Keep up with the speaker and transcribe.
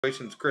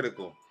situation's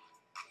critical.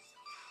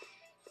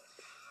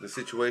 The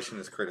situation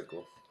is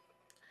critical.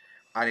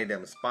 I need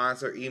them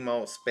sponsor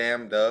emotes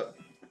spammed up.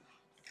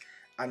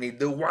 I need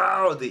the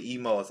world the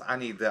emotes. I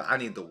need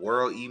the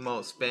world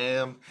emote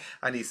spam.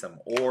 I need some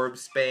orb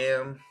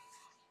spam.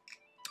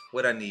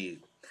 What I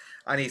need?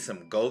 I need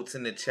some goats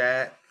in the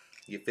chat.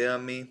 You feel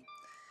me?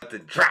 About to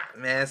drop,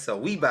 man. So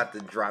we about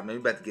to drop, man.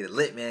 We about to get it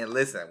lit, man.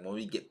 Listen, when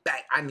we get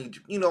back, I need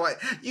you. You know what?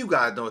 You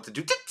guys know what to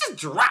do. Just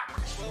drop.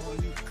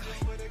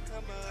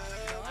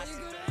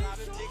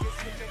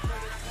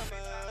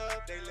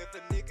 They left a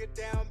nigga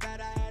down, but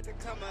I had to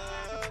come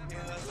up.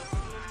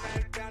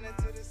 Down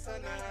into the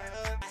sun.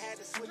 I had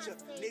to switch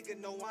up. Nigga,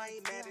 no, I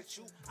ain't mad at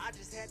you. I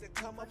just had to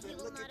come up and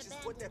look at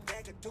just what that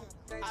bag could do.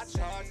 I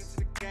charged into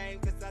the game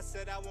because I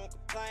said I won't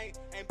complain.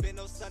 Ain't been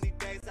no sunny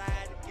days, I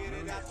had to get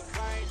it out the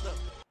rain. Look.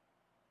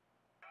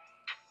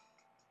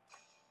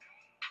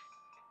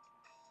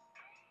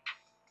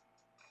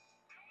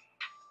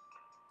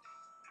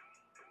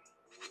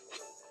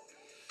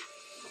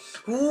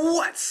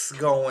 What's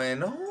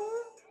going on?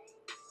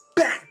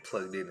 Back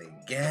plugged in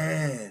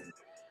again.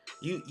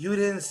 You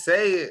didn't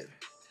say it.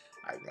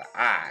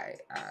 I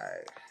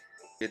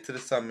get to the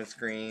summon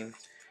screen.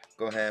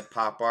 Go ahead,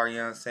 pop our, you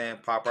know what I'm saying?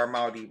 Pop our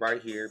multi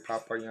right here.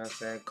 Pop our, you know what I'm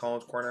saying?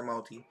 Cone's corner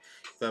multi.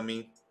 Feel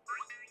me?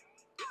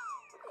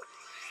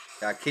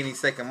 Got Kenny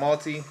second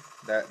multi.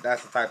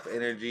 That's the type of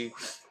energy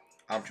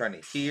I'm trying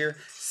to hear,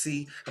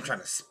 see, I'm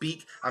trying to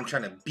speak, I'm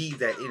trying to be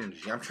that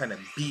energy. I'm trying to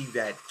be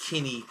that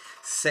Kenny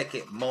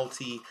second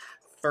multi,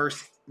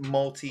 first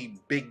multi,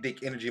 big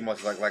dick energy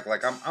multi.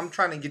 Like I'm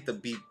trying to get the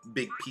big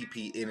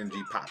PP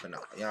energy popping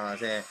up. You know what I'm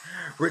saying?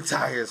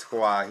 Retire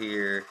squad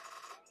here.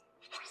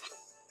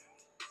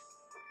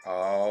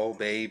 Oh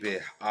baby.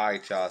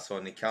 Alright y'all. So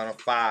on the count of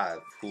 5,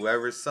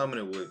 whoever's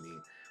summoning with me,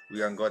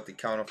 we're gonna go at the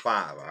count of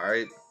 5,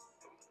 alright?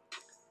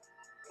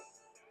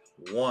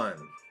 1,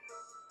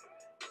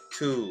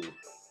 2,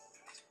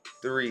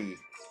 3,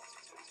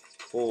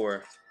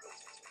 4,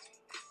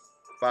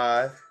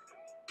 5.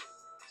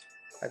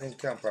 I didn't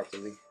count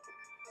properly.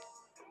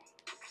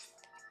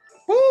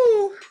 Woo!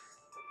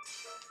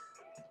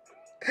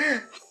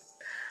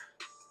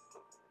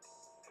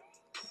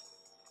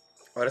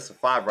 Oh, that's a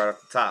 5 right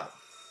off the top.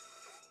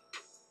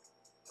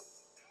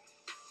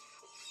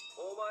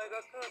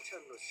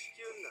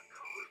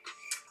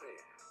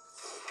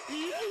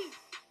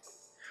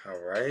 All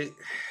right.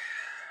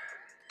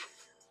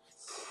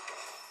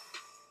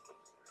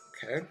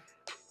 Okay.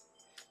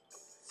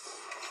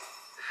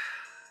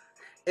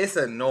 It's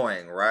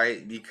annoying,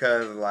 right?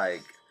 Because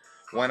like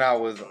when I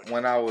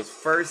was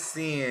first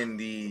seeing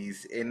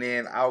these and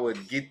then I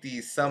would get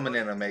these summon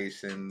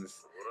animations,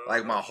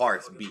 like my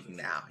heart's beating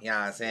now. You know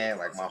what I'm saying?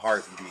 Like my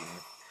heart's beating.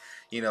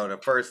 You know, the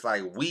first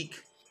like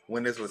week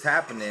when this was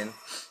happening,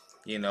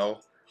 you know,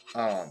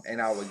 and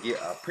I would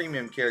get a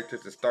premium character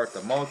to start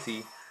the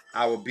multi,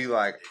 I would be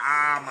like,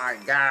 ah, my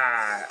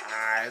God,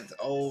 it's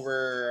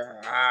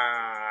over,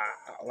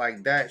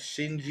 like that,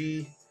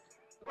 Shinji.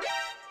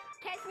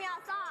 Catch me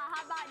outside,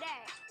 how about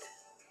that?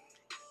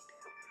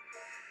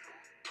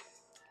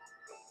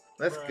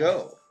 Let's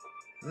go.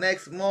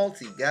 Next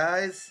multi,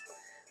 guys.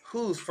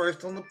 Who's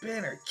first on the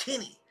banner?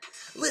 Kenny.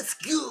 Let's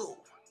go.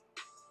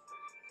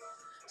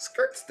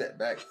 Skirt, step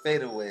back,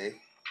 fade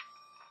away.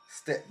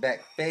 Step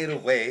back, fade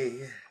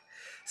away.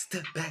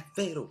 Step back,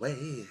 fade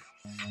away.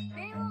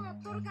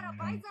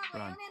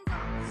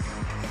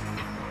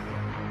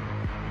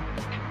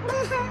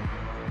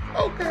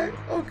 Okay,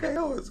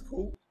 oh, it's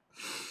cool.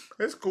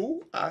 It's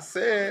cool. I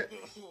said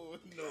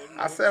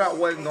I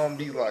wasn't gonna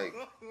be like,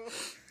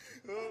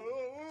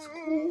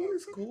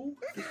 it's cool.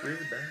 It's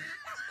really bad.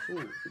 It's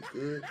cool. It's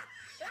good.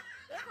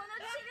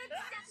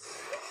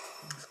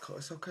 It's cool.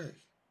 It's okay.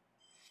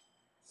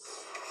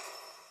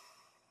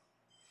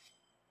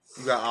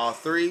 You got all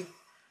 3?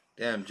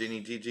 Damn,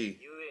 Jenny, GG.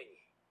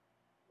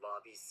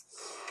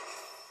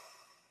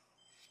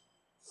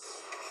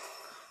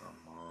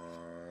 Come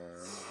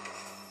on.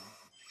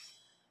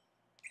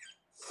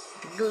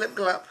 Glip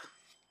glop.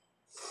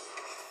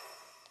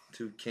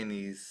 2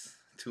 Kennys,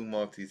 2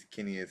 multis,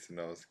 Kenny and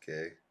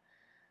Sanosuke.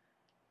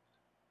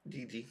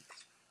 GG.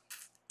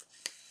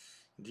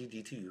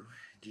 GG to you.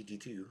 GG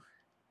to you.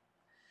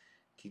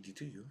 GG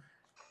to you.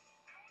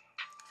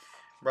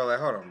 Bro, like,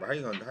 hold on, bro. How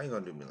you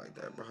gonna do me like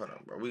that, bro? Hold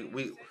on, bro. We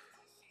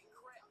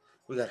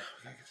gotta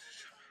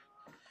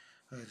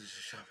get this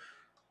shopping.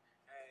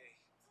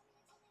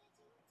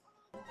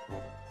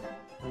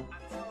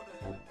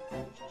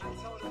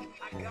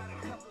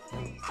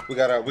 We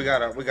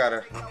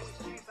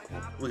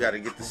gotta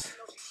get this.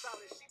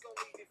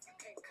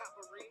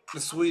 The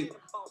sweet.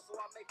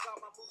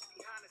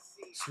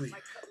 Sweet.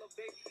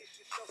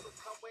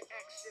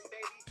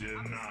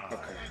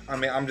 Okay. I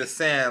mean, I'm just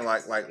saying,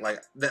 like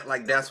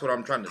that's what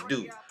I'm trying to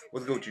do.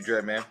 What's good with you,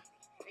 Dread, man?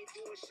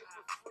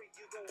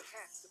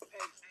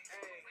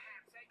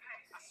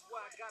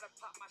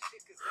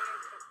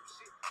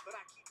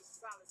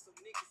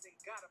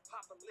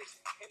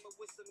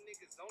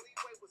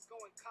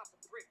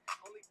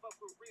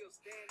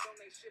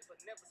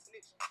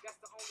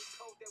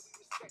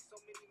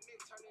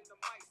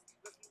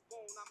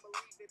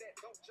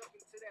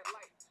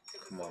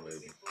 Come on,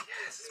 baby.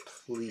 Yes,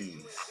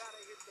 please.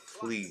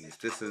 Please,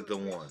 this is the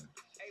one.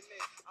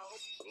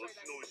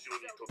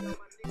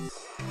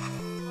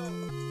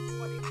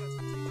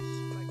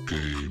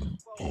 Game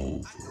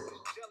over.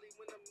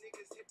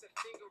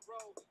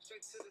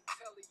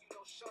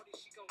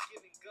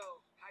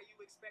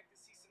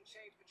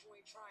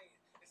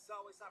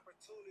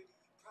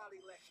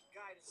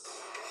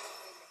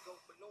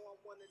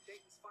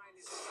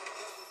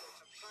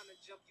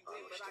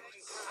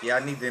 Yeah, I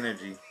need the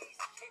energy.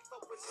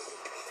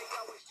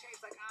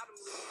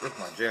 That's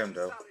my jam,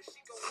 though.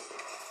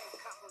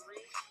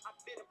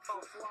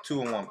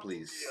 2 and 1,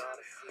 please.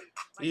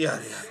 Yeah.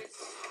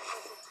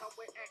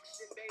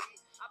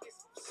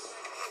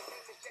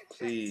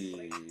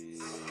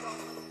 Please.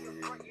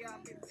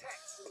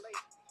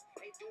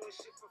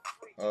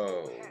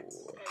 Oh.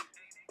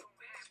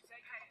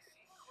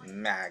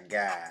 My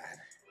God.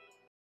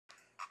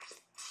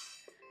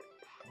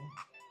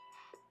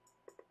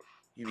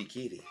 You be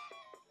kitty.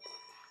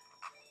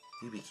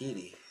 You be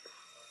kitty.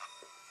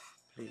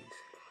 Please.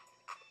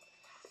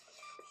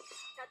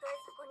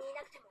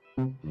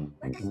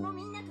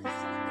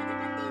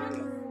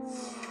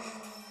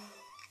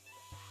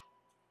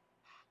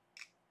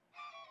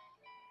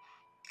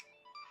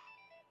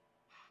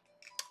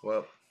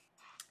 Well,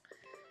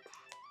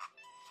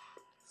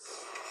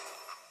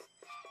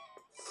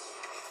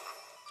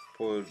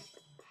 pulled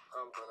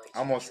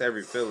almost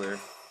every filler.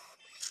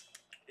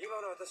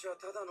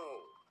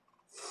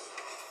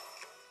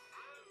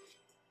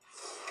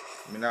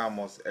 I mean, not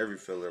almost every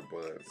filler,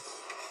 but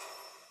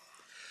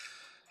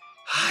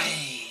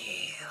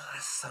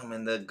let's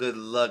summon the good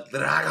luck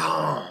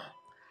dragon.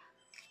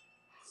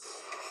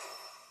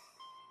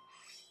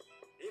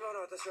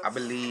 I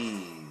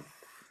believe.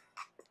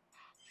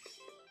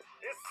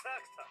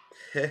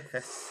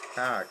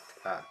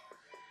 Exacta.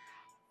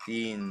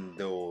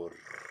 Indoor.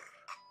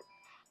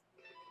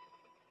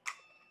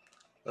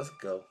 Let's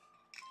go.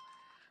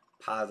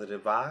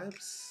 Positive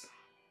vibes.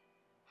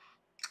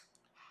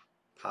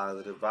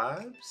 Positive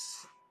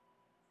vibes.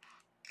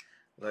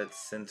 Let's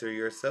center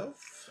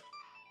yourself.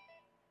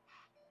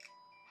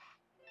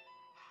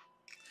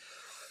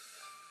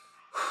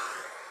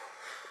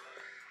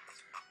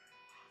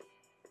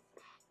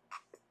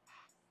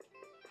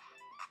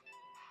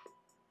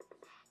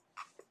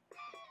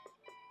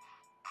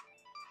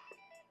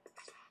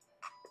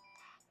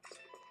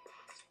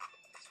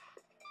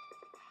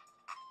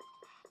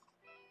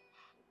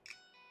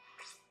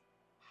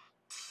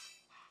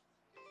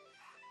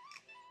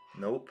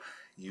 Nope,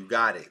 you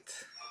got it.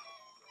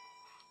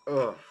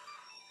 Ugh.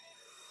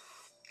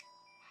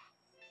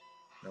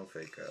 No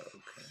fake out,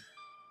 okay.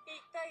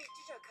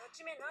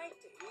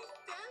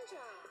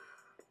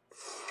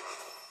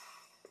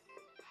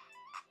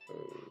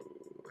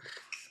 Oh,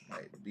 this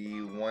might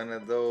be one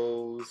of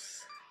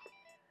those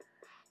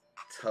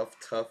tough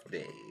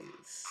days.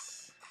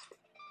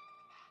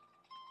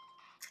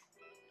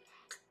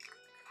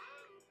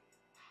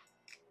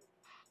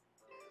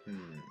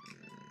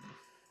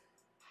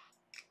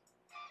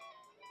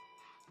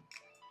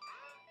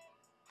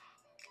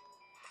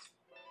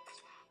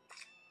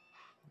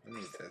 Let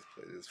me test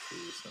play this for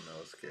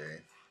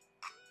Sanosuke.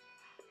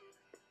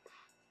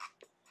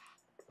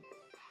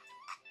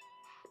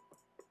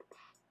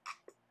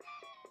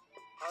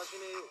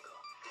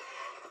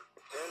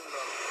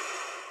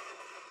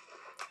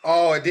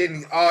 Oh, it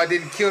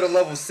didn't kill the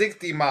level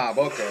 60 mob.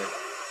 Okay.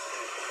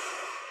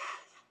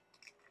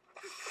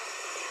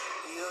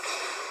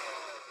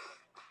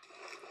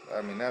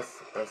 I mean,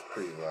 that's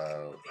pretty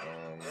loud.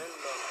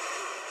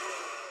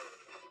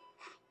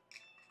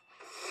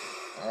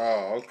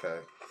 Oh, okay.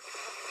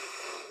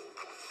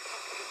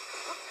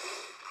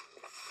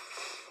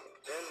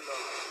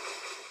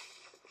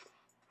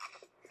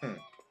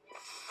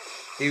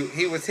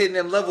 He was hitting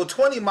them level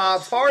 20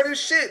 mobs hard as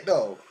shit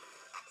though.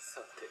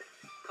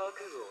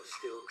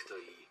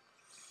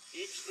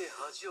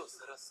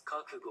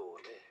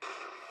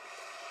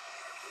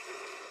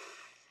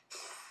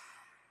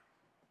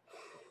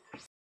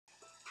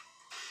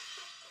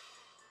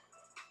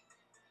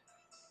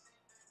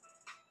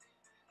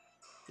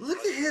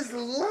 Look at his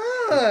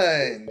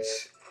lunge.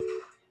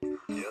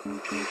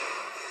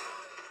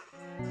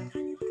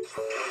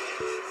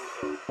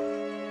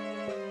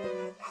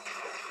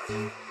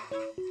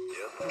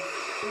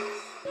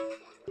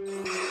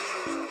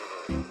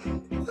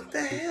 What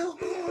the hell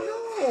going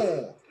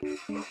on?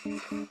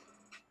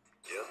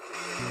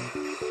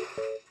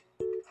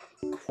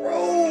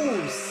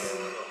 Gross.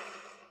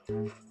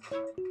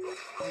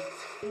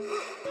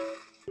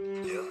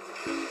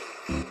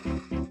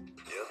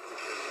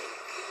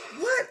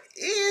 What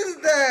is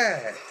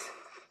that?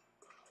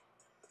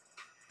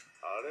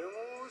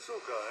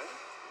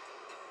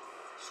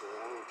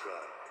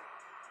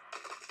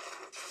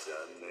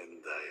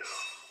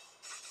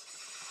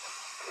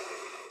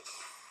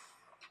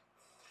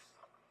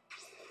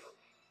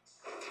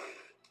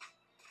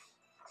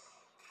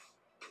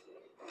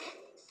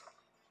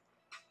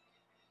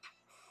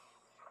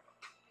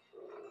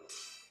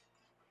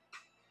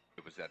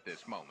 It was at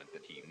this moment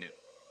that he knew.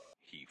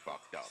 He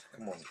fucked up.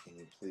 Come on, can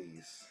you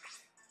please?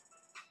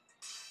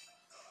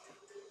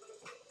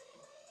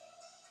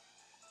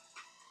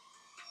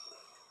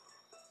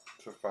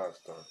 It's a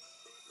 5-star.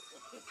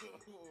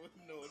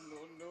 No.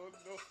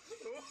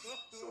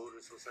 ソウ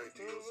ルソサイ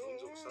ティを存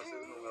続させ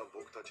るのが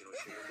僕たちの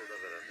仕事だ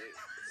か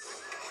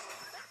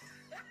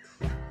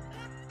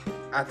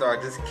らね。 After I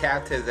just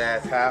capped his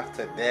ass half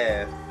to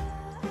death.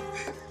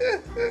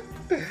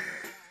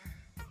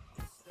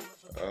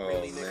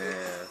 Oh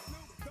man.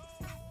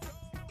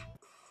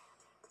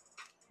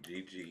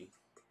 GG.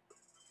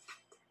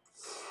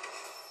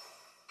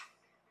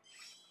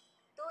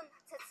 どんな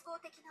絶望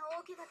的な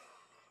大怪我でも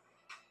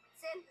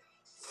全部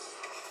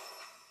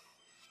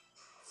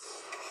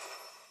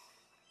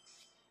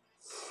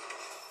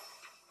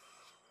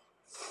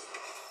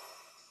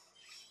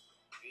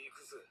行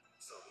くぜ、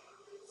サブ。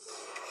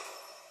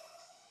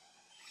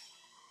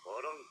ア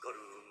ランカル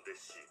運弟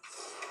子。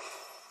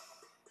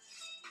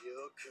よ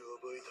く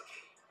覚えとけ。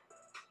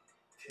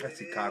 That's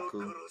Ikaku.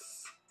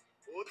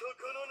 男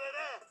の名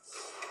だ。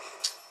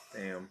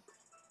 Damn.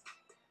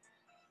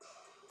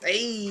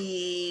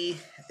 Hey,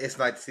 it's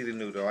nice to see the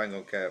new though. I ain't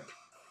gonna cap.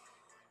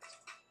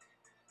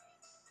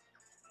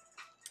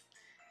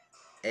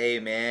 Hey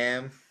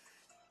man,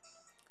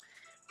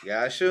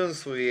 yeah, shooting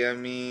sweet. I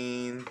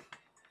mean,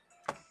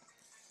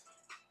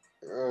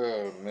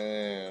 oh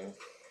man.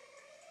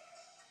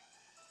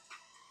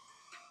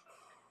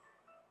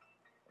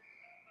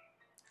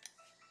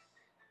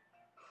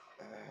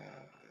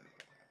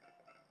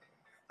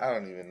 I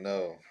don't even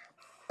know.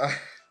 I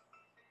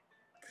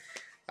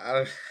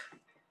don't.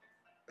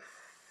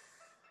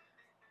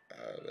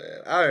 Oh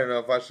man, I don't know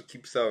if I should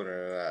keep subbing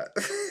or not.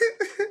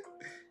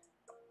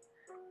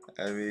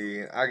 I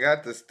mean, I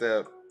got the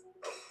step.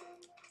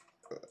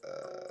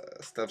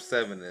 Step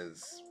 7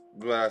 is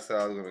where I said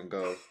I was gonna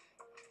go.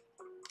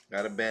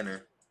 Got a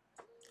banner.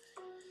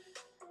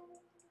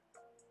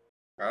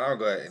 Alright, I'll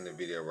go ahead and end the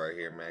video right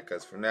here, man.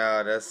 Cause for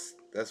now, that's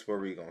where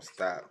we gonna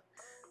stop.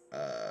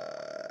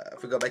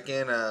 If we go back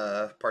in,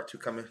 part 2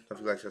 coming. Don't forget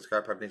to like,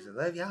 subscribe,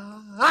 love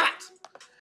y'all.